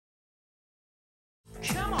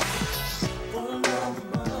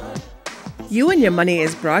You and Your Money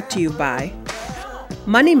is brought to you by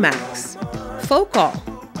Money Max, Focall,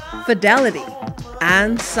 Fidelity,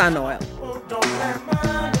 and Sun Oil.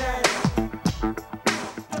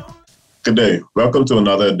 Good day. Welcome to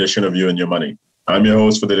another edition of You and Your Money. I'm your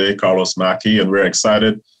host for today, Carlos Mackey, and we're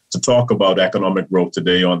excited to talk about economic growth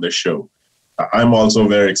today on this show. I'm also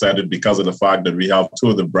very excited because of the fact that we have two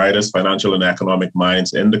of the brightest financial and economic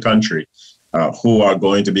minds in the country who are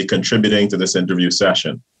going to be contributing to this interview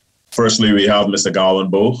session. Firstly, we have Mr.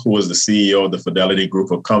 Gawan Bo, who is the CEO of the Fidelity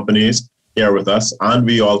Group of Companies, here with us. And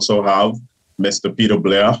we also have Mr. Peter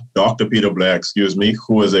Blair, Dr. Peter Blair,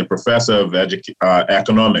 who is a professor of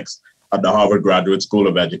economics at the Harvard Graduate School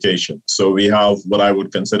of Education. So we have what I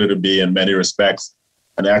would consider to be, in many respects,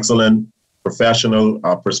 an excellent professional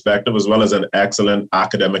perspective, as well as an excellent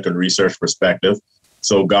academic and research perspective.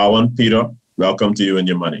 So Gawan, Peter, welcome to You and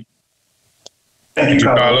Your Money. Thank you,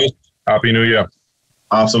 Carlos. Happy New Year.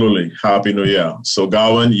 Absolutely. Happy New Year. So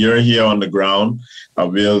Gawan, you're here on the ground.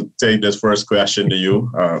 We'll take this first question to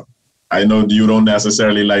you. I know you don't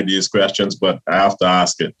necessarily like these questions, but I have to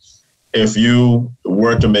ask it. If you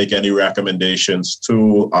were to make any recommendations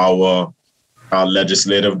to our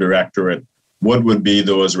legislative directorate, what would be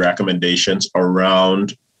those recommendations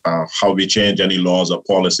around how we change any laws or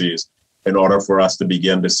policies in order for us to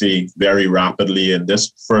begin to see very rapidly in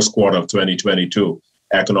this first quarter of 2022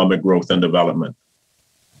 economic growth and development?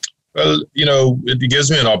 Well, it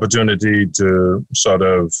gives me an opportunity to sort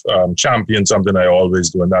of champion something I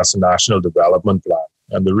always do, and that's a national development plan.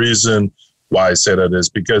 And the reason why I say that is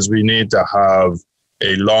because we need to have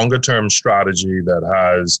a longer term strategy that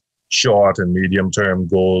has short and medium term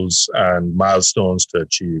goals and milestones to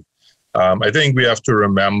achieve. I think we have to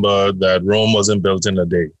remember that Rome wasn't built in a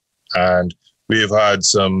day. And we've had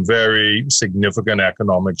some very significant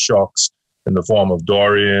economic shocks in the form of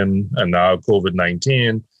Dorian and now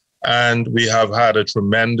COVID-19. And we have had a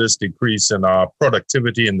tremendous decrease in our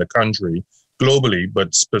productivity in the country globally,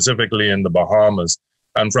 but specifically in the Bahamas.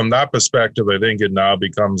 And from that perspective, I think it now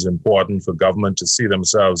becomes important for government to see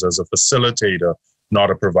themselves as a facilitator,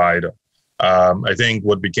 not a provider. I think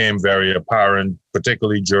what became very apparent,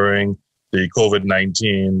 particularly during the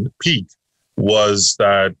COVID-19 peak, was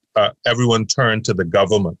that everyone turned to the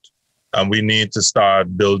government. And we need to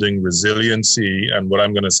start building resiliency and what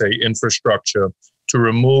I'm going to say infrastructure to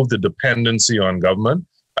remove the dependency on government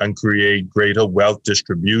and create greater wealth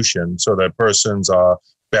distribution so that persons are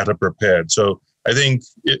better prepared. So I think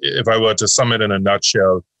if I were to sum it in a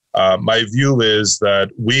nutshell, my view is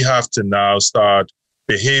that we have to now start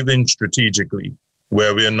behaving strategically,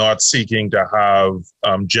 where we are not seeking to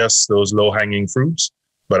have just those low-hanging fruits,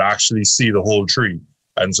 but actually see the whole tree.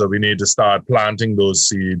 And so we need to start planting those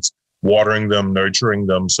seeds, watering them, nurturing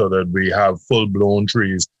them, so that we have full-blown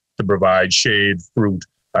trees to provide shade, fruit,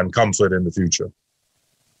 and comfort in the future.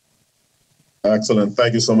 Excellent.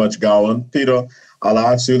 Thank you so much, Gawan. Peter, I'll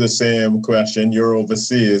ask you the same question. You're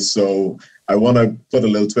overseas, so I want to put a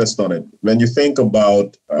little twist on it. When you think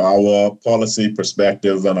about our policy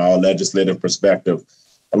perspective and our legislative perspective,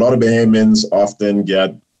 a lot of Bahamians often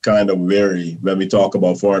get kind of weary when we talk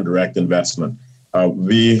about foreign direct investment.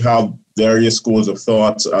 We have various schools of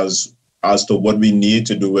thoughts as to what we need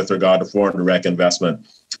to do with regard to foreign direct investment.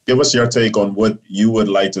 Give us your take on what you would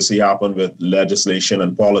like to see happen with legislation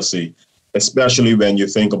and policy, especially when you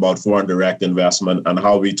think about foreign direct investment and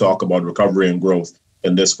how we talk about recovery and growth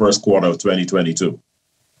in this first quarter of 2022.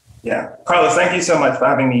 Yeah, Carlos, thank you so much for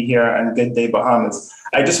having me here, and good day, Bahamas.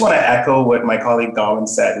 I just want to echo what my colleague Gawan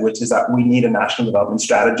said, which is that we need a national development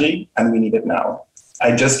strategy, and we need it now.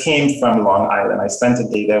 I just came from Long Island. I spent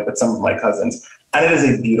a day there with some of my cousins, and it is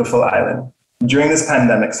a beautiful island. During this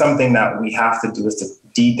pandemic, something that we have to do is to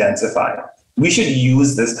de-densify. We should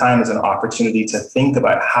use this time as an opportunity to think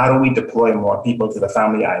about how do we deploy more people to the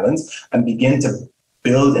Family Islands and begin to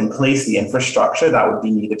build and place the infrastructure that would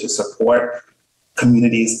be needed to support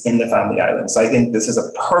communities in the Family Islands. So I think this is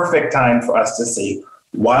a perfect time for us to say,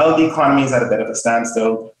 while the economy is at a bit of a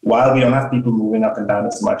standstill, while we don't have people moving up and down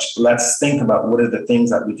as much, let's think about what are the things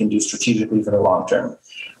that we can do strategically for the long term.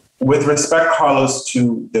 With respect, Carlos,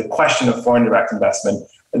 to the question of foreign direct investment,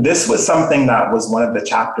 this was something that was one of the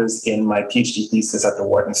chapters in my PhD thesis at the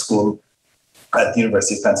Wharton School at the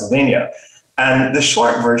University of Pennsylvania. And the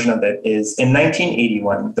short version of it is, in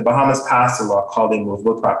 1981, the Bahamas passed a law called the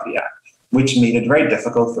Movable Property Act, which made it very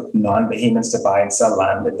difficult for non-Bahamians to buy and sell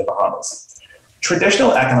land in the Bahamas.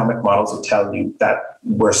 Traditional economic models will tell you that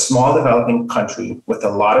we're a small developing country with a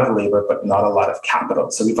lot of labor, but not a lot of capital.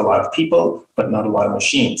 So we have a lot of people, but not a lot of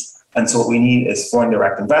machines. And so what we need is foreign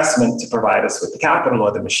direct investment to provide us with the capital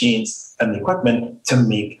or the machines and the equipment to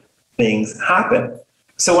make things happen.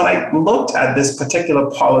 So when I looked at this particular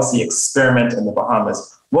policy experiment in the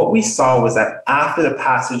Bahamas, what we saw was that after the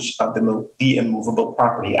passage of the Immovable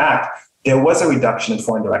Property Act, there was a reduction in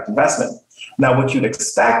foreign direct investment. Now, what you'd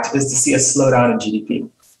expect is to see a slowdown in GDP.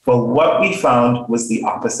 Well, what we found was the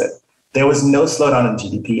opposite. There was no slowdown in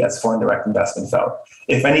GDP as foreign direct investment fell.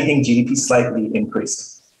 If anything, GDP slightly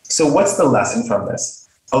increased. So what's the lesson from this?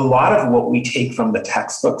 A lot of what we take from the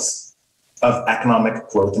textbooks of economic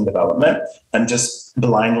growth and development and just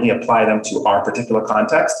blindly apply them to our particular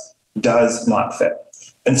context does not fit.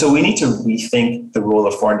 And so we need to rethink the role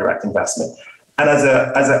of foreign direct investment. And as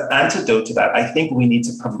an antidote to that, I think we need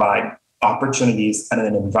to provide opportunities and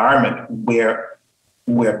an environment where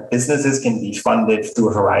businesses can be funded through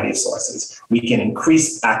a variety of sources. We can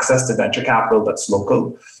increase access to venture capital that's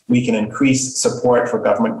local. We can increase support for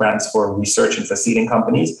government grants for research and for seeding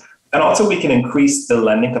companies. And also we can increase the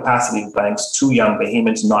lending capacity of banks to young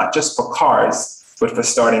Bahamians, not just for cars, but for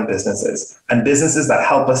starting businesses, and businesses that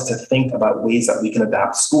help us to think about ways that we can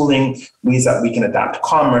adapt schooling, ways that we can adapt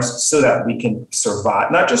commerce so that we can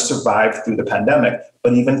survive, not just survive through the pandemic,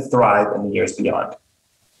 but even thrive in the years beyond.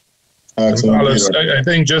 Absolutely. I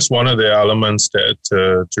think just one of the elements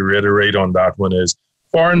to reiterate on that one is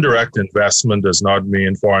foreign direct investment does not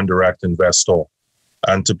mean foreign direct investor.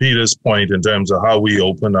 And to Peter's point, in terms of how we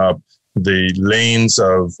open up the lanes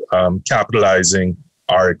of capitalizing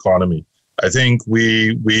our economy, I think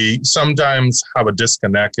we sometimes have a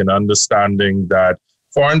disconnect in understanding that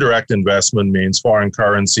foreign direct investment means foreign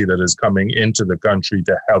currency that is coming into the country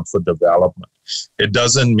to help for development. It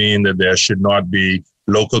doesn't mean that there should not be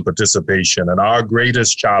local participation. And our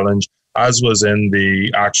greatest challenge, as was in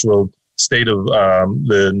the actual state of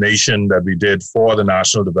the nation that we did for the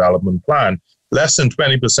National Development Plan, less than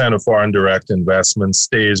 20% of foreign direct investment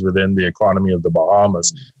stays within the economy of the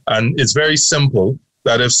Bahamas. And it's very simple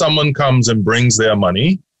that if someone comes and brings their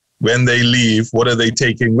money, when they leave, what are they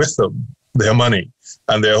taking with them? Their money.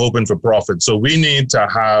 And they're hoping for profit. So we need to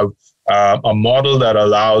have a model that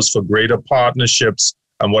allows for greater partnerships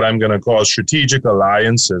and what I'm going to call strategic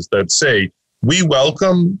alliances that say, we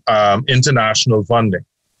welcome international funding,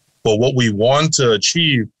 but what we want to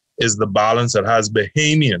achieve is the balance that has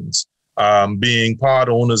Bahamians being part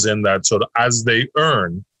owners in that, so that as they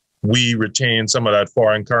earn, we retain some of that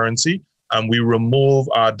foreign currency and we remove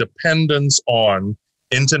our dependence on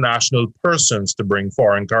international persons to bring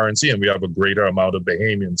foreign currency, and we have a greater amount of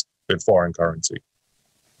Bahamians with foreign currency.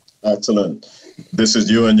 Excellent. This is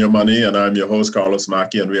You and Your Money, and I'm your host, Carlos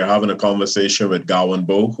Mackey, and we are having a conversation with Gowan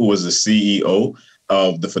Bowe, who is the CEO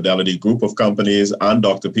of the Fidelity Group of Companies, and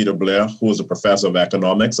Dr. Peter Blair, who is a professor of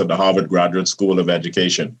economics at the Harvard Graduate School of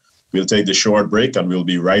Education. We'll take the short break, and we'll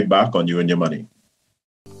be right back on You and Your Money.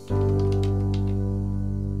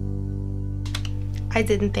 I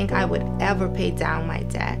didn't think I would ever pay down my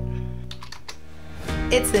debt.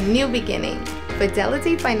 It's a new beginning.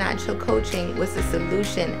 Fidelity Financial Coaching was the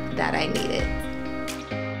solution that I needed.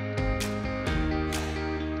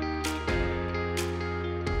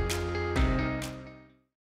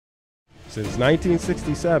 Since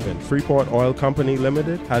 1967, Freeport Oil Company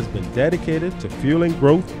Limited has been dedicated to fueling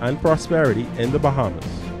growth and prosperity in the Bahamas.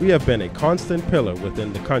 We have been a constant pillar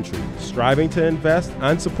within the country, striving to invest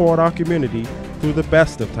and support our community through the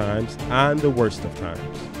best of times and the worst of times.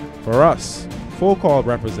 For us, Full Call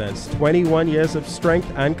represents 21 years of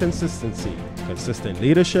strength and consistency, consistent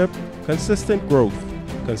leadership, consistent growth,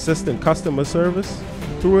 consistent customer service.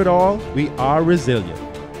 Through it all, we are resilient.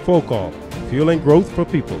 Full Call, fueling growth for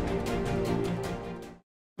people.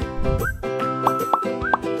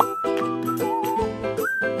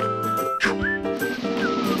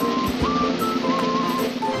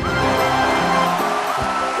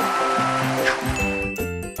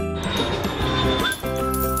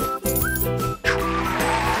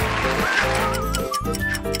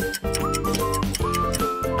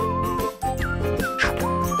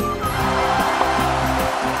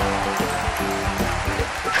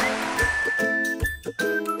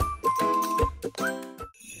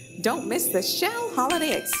 Don't miss the Shell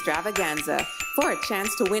Holiday Extravaganza for a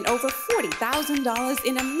chance to win over $40,000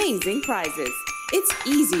 in amazing prizes. It's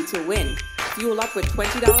easy to win. Fuel up with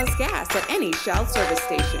 $20 gas at any Shell service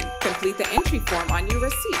station. Complete the entry form on your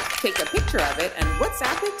receipt. Take a picture of it and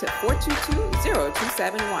WhatsApp it to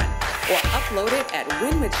 422-0271 or upload it at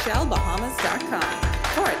winwithshellbahamas.com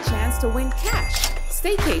for a chance to win cash,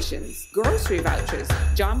 staycations, grocery vouchers,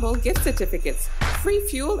 Jumbo gift certificates, free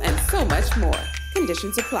fuel, and so much more.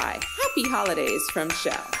 Conditions apply. Happy holidays from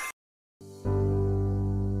Shell.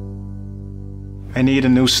 I need a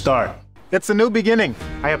new start. It's a new beginning.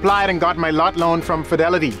 I applied and got my lot loan from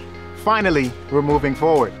Fidelity. Finally, we're moving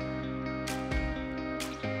forward.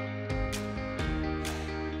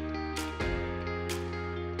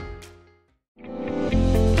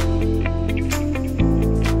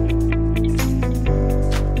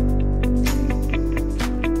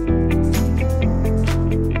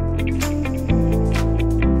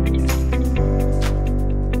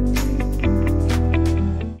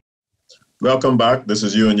 Welcome back. This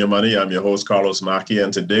is You and Your Money. I'm your host, Carlos Mackey,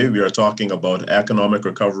 and today we are talking about economic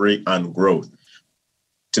recovery and growth.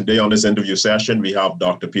 Today on this interview session, we have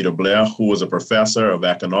Dr. Peter Blair, who is a professor of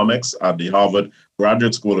economics at the Harvard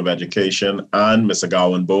Graduate School of Education, and Mr.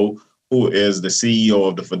 Gowan Bowe, who is the CEO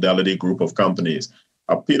of the Fidelity Group of Companies.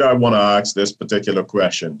 Peter, I want to ask this particular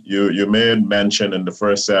question. You made mention in the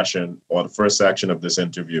first session or the first section of this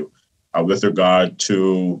interview with regard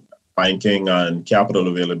to banking and capital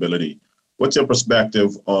availability. What's your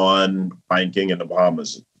perspective on banking in the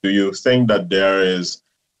Bahamas? Do you think that there is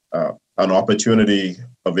an opportunity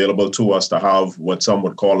available to us to have what some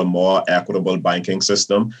would call a more equitable banking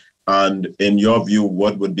system? And in your view,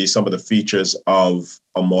 what would be some of the features of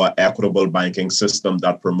a more equitable banking system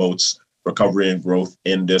that promotes recovery and growth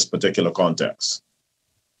in this particular context?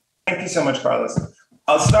 Thank you so much, Carlos.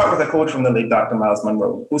 I'll start with a quote from the late Dr. Miles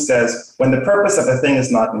Monroe, who says, "When the purpose of a thing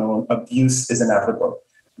is not known, abuse is inevitable."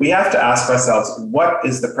 We have to ask ourselves, what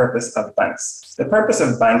is the purpose of banks? The purpose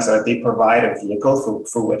of banks are they provide a vehicle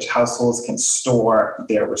for which households can store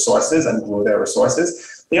their resources and grow their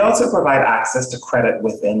resources. They also provide access to credit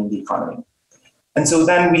within the economy. And so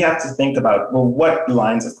then we have to think about, well, what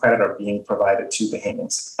lines of credit are being provided to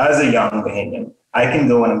Bahamians? As a young Bahamian, I can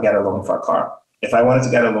go in and get a loan for a car. If I wanted to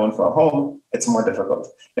get a loan for a home, it's more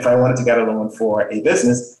difficult. If I wanted to get a loan for a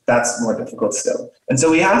business, that's more difficult still. And so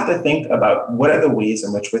we have to think about what are the ways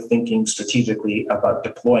in which we're thinking strategically about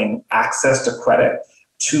deploying access to credit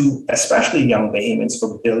to especially young Bahamians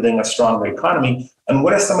for building a stronger economy, and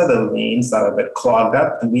what are some of the lanes that are a bit clogged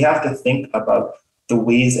up. And we have to think about the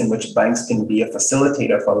ways in which banks can be a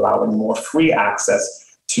facilitator for allowing more free access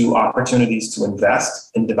to opportunities to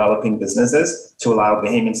invest in developing businesses, to allow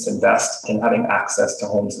Bahamians to invest in having access to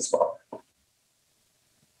homes as well.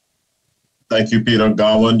 Thank you, Peter.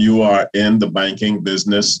 Gowan, you are in the banking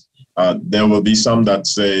business. There will be some that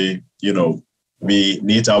say, we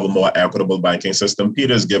need to have a more equitable banking system.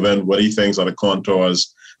 Peter's given what he thinks are the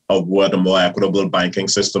contours of what a more equitable banking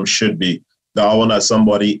system should be. Gowan, as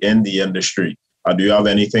somebody in the industry, do you have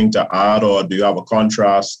anything to add, or do you have a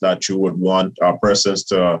contrast that you would want our persons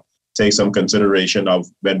to take some consideration of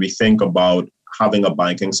when we think about having a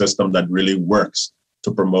banking system that really works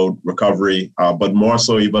to promote recovery, but more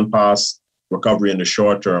so even past recovery in the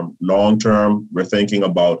short term? Long term, we're thinking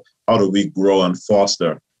about how do we grow and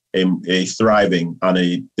foster a thriving and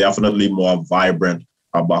a definitely more vibrant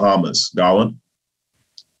Bahamas. Gowan?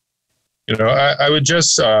 I would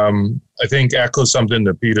just, I think, echo something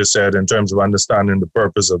that Peter said in terms of understanding the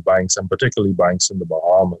purpose of banks, and particularly banks in the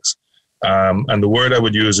Bahamas. And the word I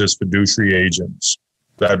would use is fiduciary agents.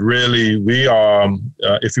 That really we are,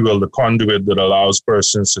 if you will, the conduit that allows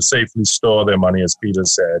persons to safely store their money, as Peter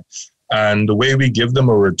said. And the way we give them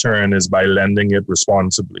a return is by lending it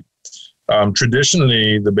responsibly.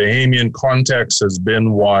 Traditionally, the Bahamian context has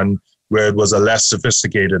been one where it was a less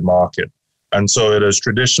sophisticated market. And so it has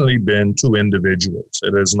traditionally been to individuals.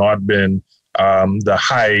 It has not been the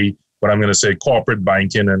high, what I'm going to say, corporate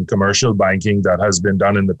banking and commercial banking that has been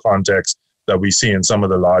done in the context that we see in some of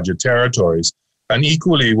the larger territories. And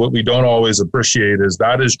equally, what we don't always appreciate is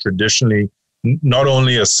that is traditionally not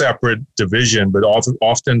only a separate division, but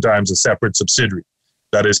oftentimes a separate subsidiary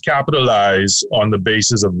that is capitalized on the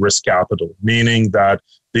basis of risk capital, meaning that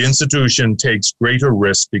the institution takes greater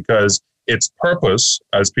risk because its purpose,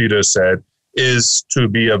 as Peter said, is to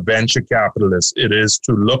be a venture capitalist. It is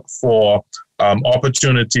to look for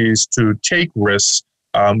opportunities to take risks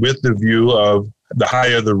with the view of the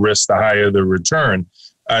higher the risk, the higher the return.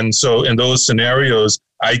 And so in those scenarios,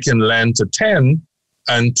 I can lend to 10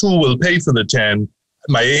 and 2 will pay for the 10.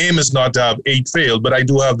 My aim is not to have 8 fail, but I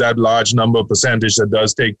do have that large number percentage that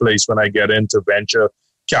does take place when I get into venture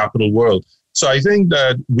capital world. So I think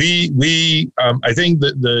that I think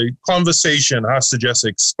that the conversation has to just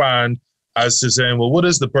expand as to saying, well, what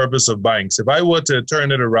is the purpose of banks? If I were to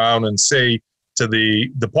turn it around and say to the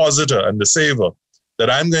depositor and the saver that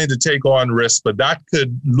I'm going to take on risk, but that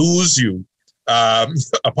could lose you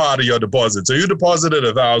a part of your deposit. So you deposited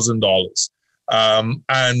 $1,000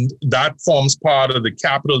 and that forms part of the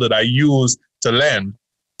capital that I use to lend.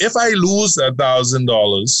 If I lose that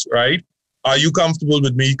 $1,000, right, are you comfortable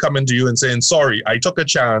with me coming to you and saying, sorry, I took a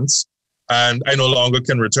chance and I no longer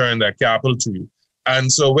can return that capital to you.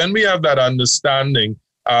 And so when we have that understanding,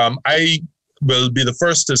 I will be the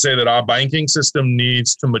first to say that our banking system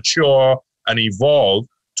needs to mature and evolve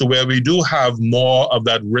to where we do have more of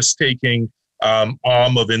that risk-taking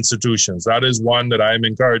arm of institutions. That is one that I'm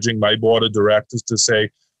encouraging my board of directors to say,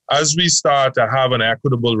 as we start to have an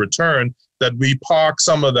equitable return, that we park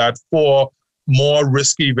some of that for more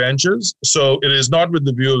risky ventures. So it is not with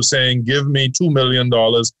the view of saying, give me $2 million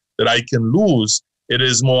that I can lose. It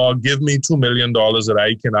is more, give me $2 million that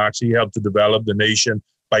I can actually help to develop the nation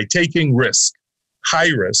by taking risk, high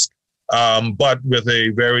risk, but with a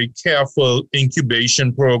very careful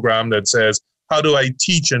incubation program that says, how do I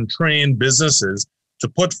teach and train businesses to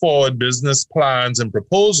put forward business plans and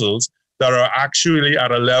proposals that are actually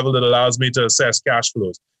at a level that allows me to assess cash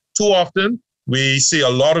flows? Too often, we see a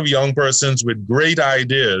lot of young persons with great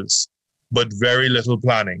ideas, but very little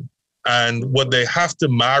planning. And what they have to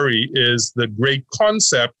marry is the great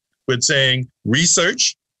concept with saying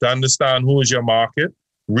research to understand who is your market,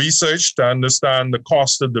 research to understand the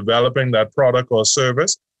cost of developing that product or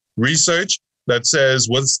service, research that says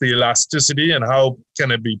what's the elasticity and how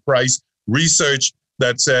can it be priced, research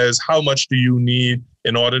that says how much do you need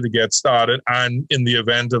in order to get started, and in the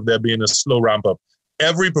event of there being a slow ramp up.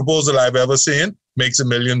 Every proposal I've ever seen makes $1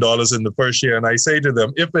 million in the first year. And I say to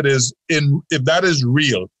them, if that is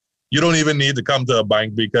real, you don't even need to come to a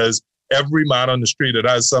bank, because every man on the street that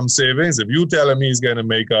has some savings, if you tell him he's going to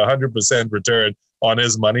make 100% return on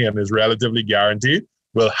his money and is relatively guaranteed,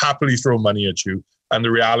 will happily throw money at you. And the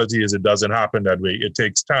reality is it doesn't happen that way. It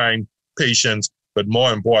takes time, patience, but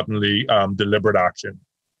more importantly, deliberate action.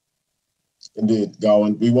 Indeed,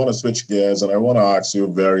 Gowan. We want to switch gears, and I want to ask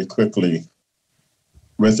you very quickly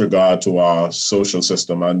with regard to our social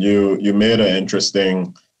system. And you made an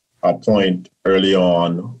interesting point early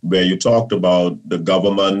on where you talked about the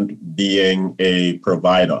government being a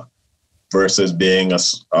provider versus being a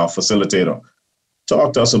facilitator.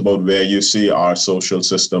 Talk to us about where you see our social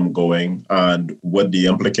system going and what the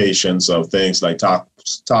implications of things like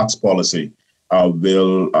tax policy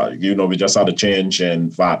will, we just had a change in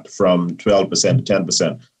VAT from 12% to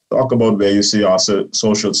 10%. Talk about where you see our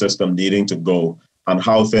social system needing to go and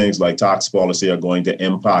how things like tax policy are going to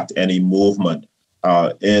impact any movement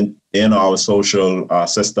in our social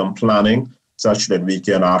system planning, such that we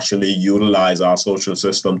can actually utilize our social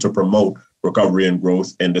system to promote recovery and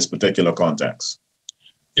growth in this particular context.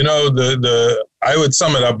 I would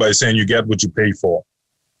sum it up by saying you get what you pay for.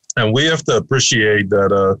 And we have to appreciate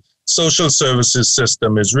that a social services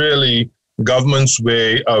system is really government's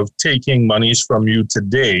way of taking monies from you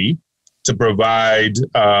today to provide,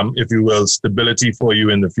 if you will, stability for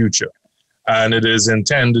you in the future. And it is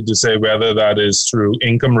intended to say whether that is through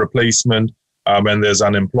income replacement when there's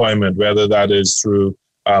unemployment, whether that is through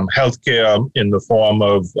healthcare in the form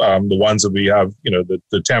of the ones that we have,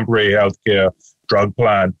 the temporary healthcare drug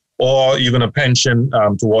plan, or even a pension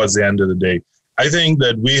towards the end of the day. I think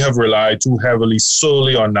that we have relied too heavily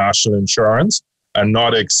solely on national insurance and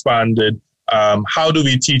not expanded. How do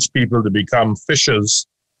we teach people to become fishers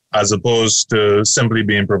as opposed to simply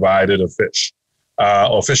being provided a fish,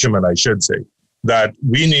 or fishermen, I should say? That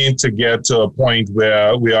we need to get to a point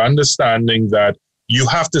where we are understanding that you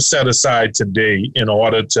have to set aside today in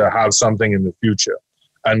order to have something in the future.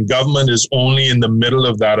 And government is only in the middle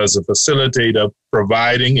of that as a facilitator,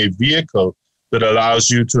 providing a vehicle that allows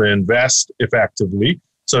you to invest effectively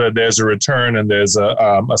so that there's a return and there's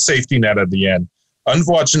a safety net at the end.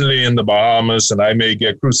 Unfortunately, in the Bahamas, and I may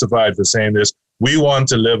get crucified for saying this, we want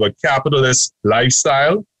to live a capitalist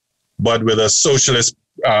lifestyle, but with a socialist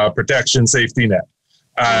protection safety net.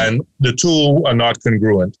 And the two are not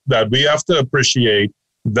congruent. That we have to appreciate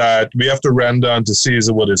that we have to render unto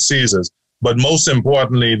Caesar what is Caesar's. But most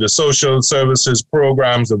importantly, the social services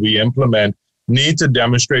programs that we implement need to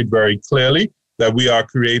demonstrate very clearly that we are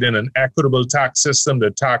creating an equitable tax system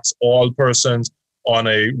that tax all persons on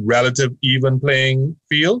a relative even playing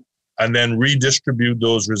field, and then redistribute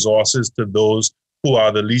those resources to those who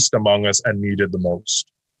are the least among us and need it the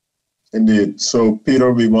most. Indeed. So,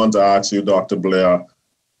 Peter, we want to ask you, Dr. Blair,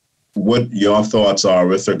 what your thoughts are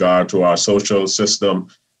with regard to our social system.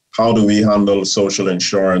 How do we handle social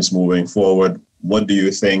insurance moving forward? What do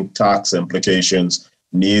you think tax implications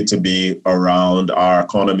need to be around our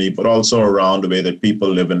economy, but also around the way that people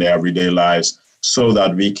live in their everyday lives, so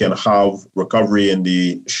that we can have recovery in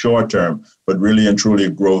the short term, but really and truly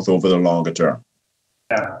growth over the longer term?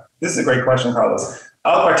 Yeah, this is a great question, Carlos.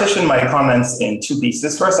 I'll partition my comments in two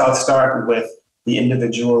pieces. First, I'll start with the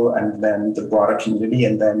individual and then the broader community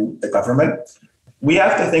and then the government. we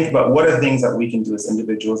have to think about what are things that we can do as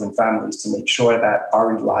individuals and families to make sure that our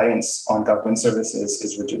reliance on government services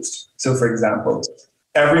is reduced. So for example,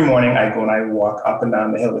 every morning I go and I walk up and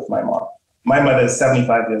down the hill with my mom. My mother is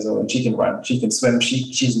 75 years old and she can run, she can swim,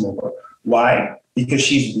 she's mobile. Why? Because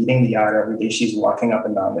she's beating the yard every day, she's walking up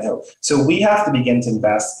and down the hill. So we have to begin to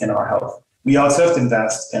invest in our health. We also have to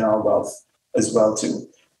invest in our wealth as well too.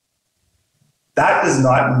 That does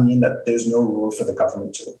not mean that there's no role for the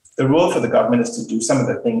government to. The role for the government is to do some of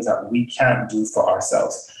the things that we can't do for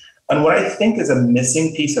ourselves. And what I think is a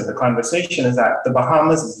missing piece of the conversation is that the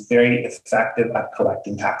Bahamas is very effective at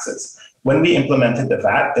collecting taxes. When we implemented the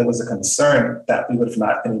VAT, there was a concern that we would have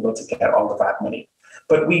not been able to get all the VAT money.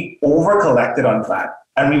 But we over-collected on VAT.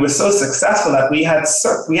 And we were so successful that we had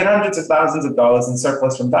hundreds of thousands of dollars in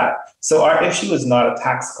surplus from VAT. So our issue is not a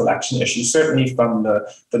tax collection issue, certainly from the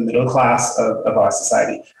middle class of our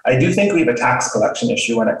society. I do think we have a tax collection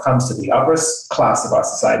issue when it comes to the upper class of our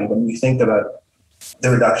society, when we think about the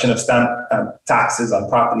reduction of stamp taxes on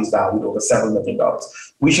properties valued over several $million.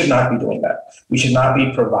 We should not be doing that. We should not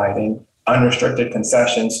be providing unrestricted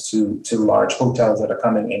concessions to large hotels that are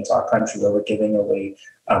coming into our country where we're giving away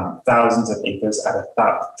thousands of acres at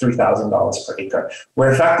 $3,000 per acre.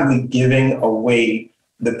 We're effectively giving away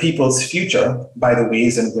the people's future by the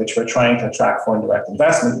ways in which we're trying to attract foreign direct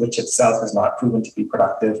investment, which itself has not proven to be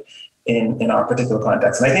productive in our particular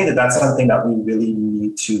context. And I think that that's something that we really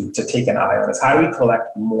need to take an eye on, is how do we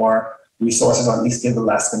collect more resources, or at least give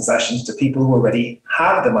less concessions to people who already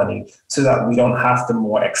have the money, so that we don't have to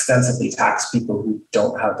more extensively tax people who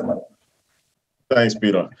don't have the money. Thanks,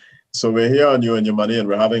 Peter. So we're here on You and Your Money, and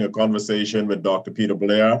we're having a conversation with Dr. Peter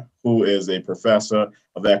Blair, who is a professor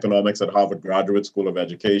of economics at Harvard Graduate School of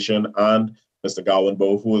Education, and Mr. Gowan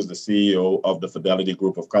Bowe, who is the CEO of the Fidelity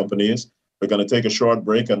Group of Companies. We're going to take a short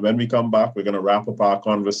break, and when we come back, we're going to wrap up our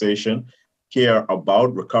conversation here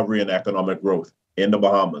about recovery and economic growth in the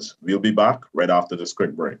Bahamas. We'll be back right after this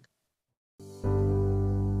quick break.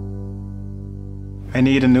 I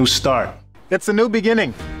need a new start. It's a new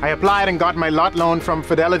beginning. I applied and got my lot loan from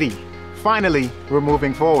Fidelity. Finally, we're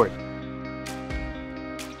moving forward.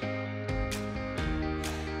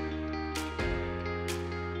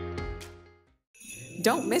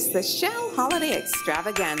 Don't miss the Shell Holiday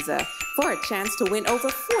Extravaganza for a chance to win over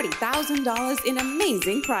 $40,000 in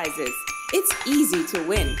amazing prizes. It's easy to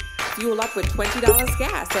win. Fuel up with $20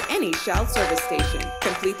 gas at any Shell service station.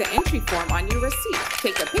 Complete the entry form on your receipt.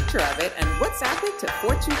 Take a picture of it and WhatsApp it to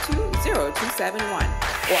 422-0271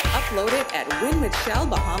 or upload it at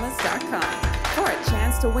winwithshellbahamas.com for a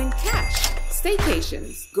chance to win cash,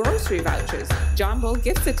 staycations, grocery vouchers, Jumbo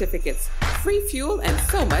gift certificates, free fuel, and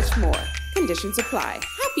so much more. Conditions apply.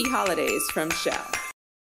 Happy holidays from Shell.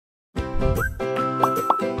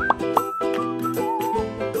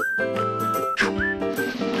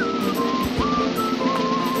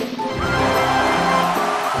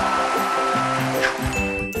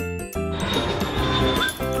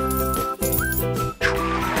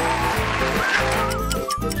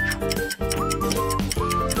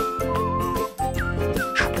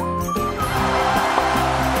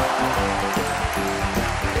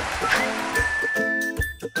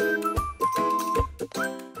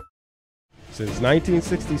 Since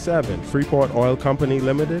 1967, Freeport Oil Company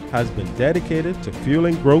Limited has been dedicated to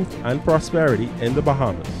fueling growth and prosperity in the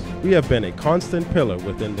Bahamas. We have been a constant pillar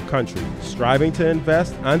within the country, striving to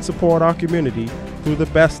invest and support our community through the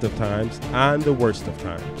best of times and the worst of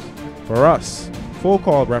times. For us, Full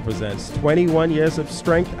Call represents 21 years of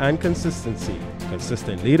strength and consistency,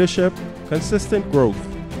 consistent leadership, consistent growth,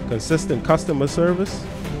 consistent customer service.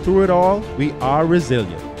 Through it all, we are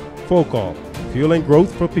resilient. Full Call, fueling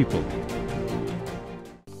growth for people.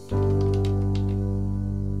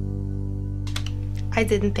 I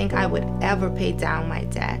didn't think I would ever pay down my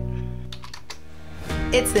debt.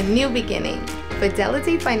 It's a new beginning.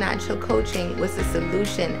 Fidelity Financial Coaching was the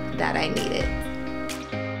solution that I needed.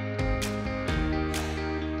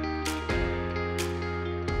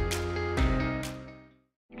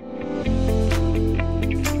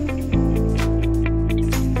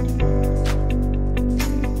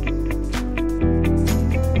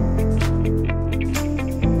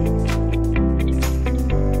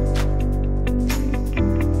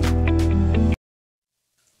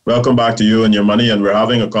 Welcome back to You and Your Money, and we're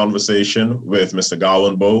having a conversation with Mr.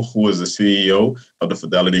 Gowan Bowe, who is the CEO of the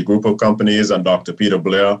Fidelity Group of Companies, and Dr. Peter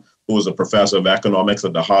Blair, who is a professor of economics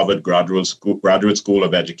at the Harvard Graduate School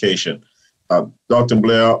of Education. Dr.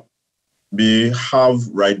 Blair, we have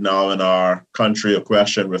right now in our country a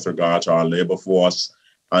question with regard to our labor force,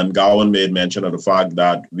 and Gowan made mention of the fact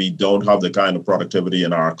that we don't have the kind of productivity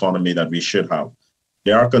in our economy that we should have.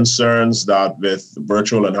 There are concerns that with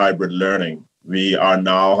virtual and hybrid learning, we are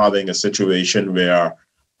now having a situation where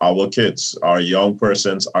our kids, our young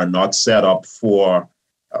persons, are not set up for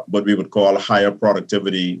what we would call higher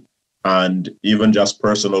productivity and even just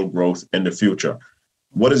personal growth in the future.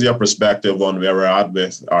 What is your perspective on where we're at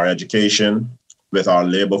with our education, with our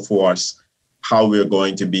labor force, how we're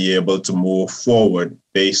going to be able to move forward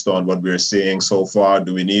based on what we're seeing so far?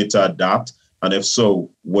 Do we need to adapt? And if so,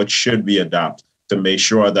 what should we adapt to make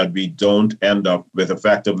sure that we don't end up with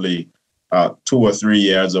effectively 2 or 3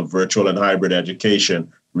 years of virtual and hybrid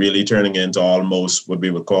education really turning into almost what we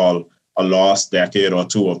would call a lost decade or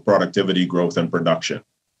two of productivity growth and production?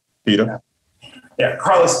 Peter? Yeah,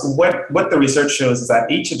 Carlos, what the research shows is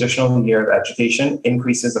that each additional year of education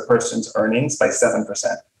increases a person's earnings by 7%.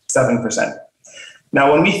 7%.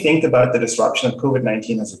 Now, when we think about the disruption of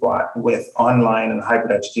COVID-19 has brought with online and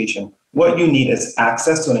hybrid education, what you need is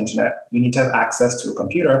access to an internet, you need to have access to a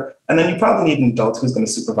computer, and then you probably need an adult who's going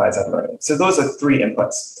to supervise that learning. So those are 3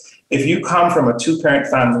 inputs. If you come from a 2-parent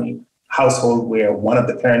family household where one of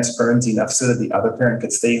the parents earns enough so that the other parent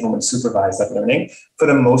could stay home and supervise that learning, for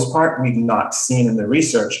the most part, we've not seen in the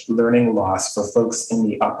research learning loss for folks in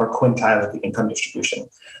the upper quintile of the income distribution.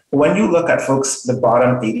 When you look at folks, the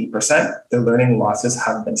bottom 80%, the learning losses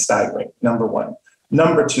have been staggering, number one.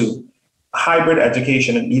 Number two, hybrid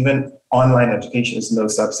education and even online education is no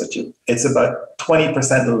substitute. It's about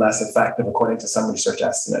 20% less effective according to some research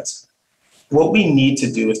estimates. What we need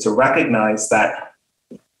to do is to recognize that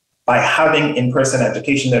by having in-person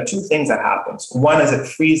education, there are 2 things that happens. One is it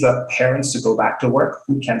frees up parents to go back to work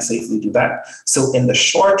who can safely do that. So in the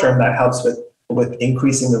short term, that helps with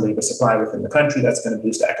increasing the labor supply within the country. That's going to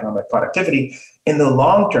boost economic productivity. In the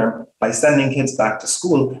long term, by sending kids back to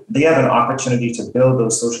school, they have an opportunity to build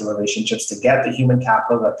those social relationships, to get the human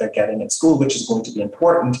capital that they're getting in school, which is going to be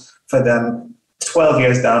important for them 12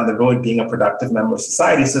 years down the road being a productive member of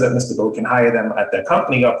society, so that Mr. Bo can hire them at their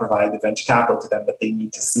company or provide the venture capital to them that they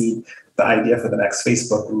need to seed the idea for the next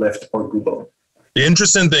Facebook, Lyft, or Google. The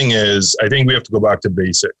interesting thing is, I think we have to go back to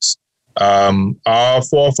basics. Our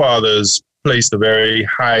forefathers placed a very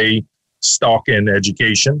high stock in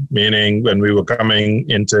education, meaning when we were coming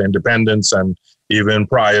into independence and even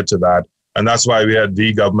prior to that. And that's why we had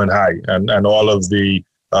the government high, and all of the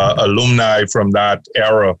alumni from that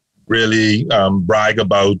era really brag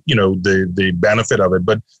about, the benefit of it.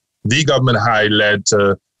 But the government high led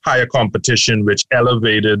to higher competition, which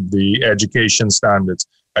elevated the education standards.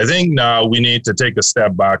 I think now we need to take a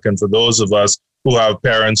step back. And for those of us who have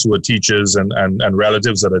parents who are teachers and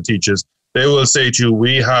relatives that are teachers, they will say to you,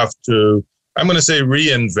 we have to, I'm going to say,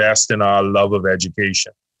 reinvest in our love of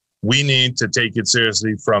education. We need to take it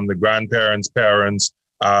seriously from the grandparents, parents,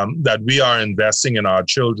 that we are investing in our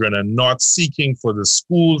children and not seeking for the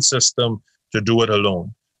school system to do it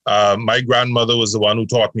alone. My grandmother was the one who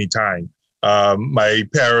taught me time. My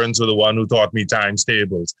parents were the one who taught me times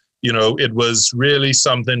tables. It was really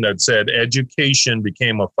something that said education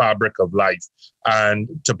became a fabric of life. And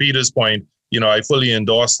to Peter's point, I fully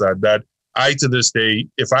endorse that I, to this day,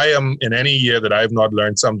 if I am in any year that I've not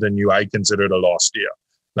learned something new, I consider it a lost year.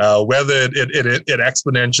 Now, whether it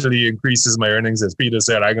exponentially increases my earnings, as Peter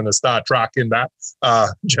said, I'm going to start tracking that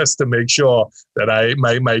just to make sure that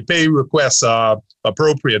my pay requests are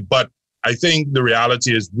appropriate. But I think the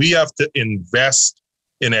reality is we have to invest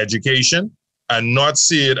in education and not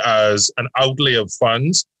see it as an outlay of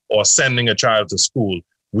funds or sending a child to school.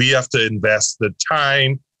 We have to invest the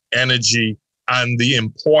time, energy, and the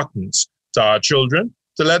importance to our children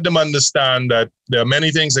to let them understand that there are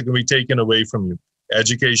many things that can be taken away from you.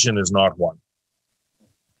 Education is not one.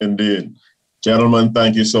 Indeed. Gentlemen,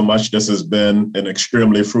 thank you so much. This has been an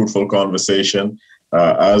extremely fruitful conversation.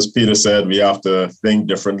 As Peter said, we have to think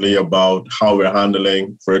differently about how we're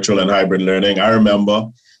handling virtual and hybrid learning. I remember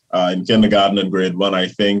in kindergarten and grade 1, I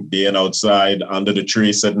think, being outside under the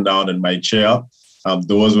tree, sitting down in my chair.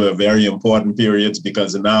 Those were very important periods,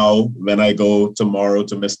 because now when I go tomorrow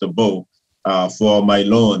to Mr. Bo for my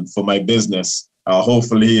loan, for my business,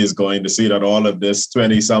 hopefully he is going to see that all of this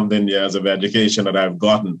 20-something years of education that I've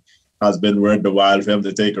gotten has been worth the while for him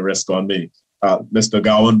to take a risk on me. Mr.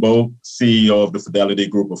 Gowan Bo, CEO of the Fidelity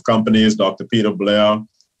Group of Companies, Dr. Peter Blair,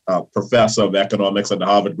 Professor of Economics at the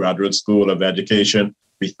Harvard Graduate School of Education.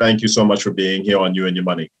 We thank you so much for being here on You and Your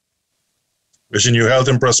Money. Wishing you health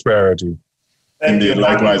and prosperity. Indeed,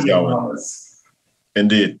 likewise, Gowan.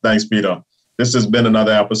 Indeed. Thanks, Peter. This has been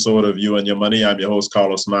another episode of You and Your Money. I'm your host,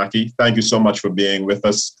 Carlos Mackey. Thank you so much for being with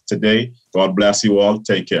us today. God bless you all.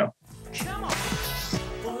 Take care.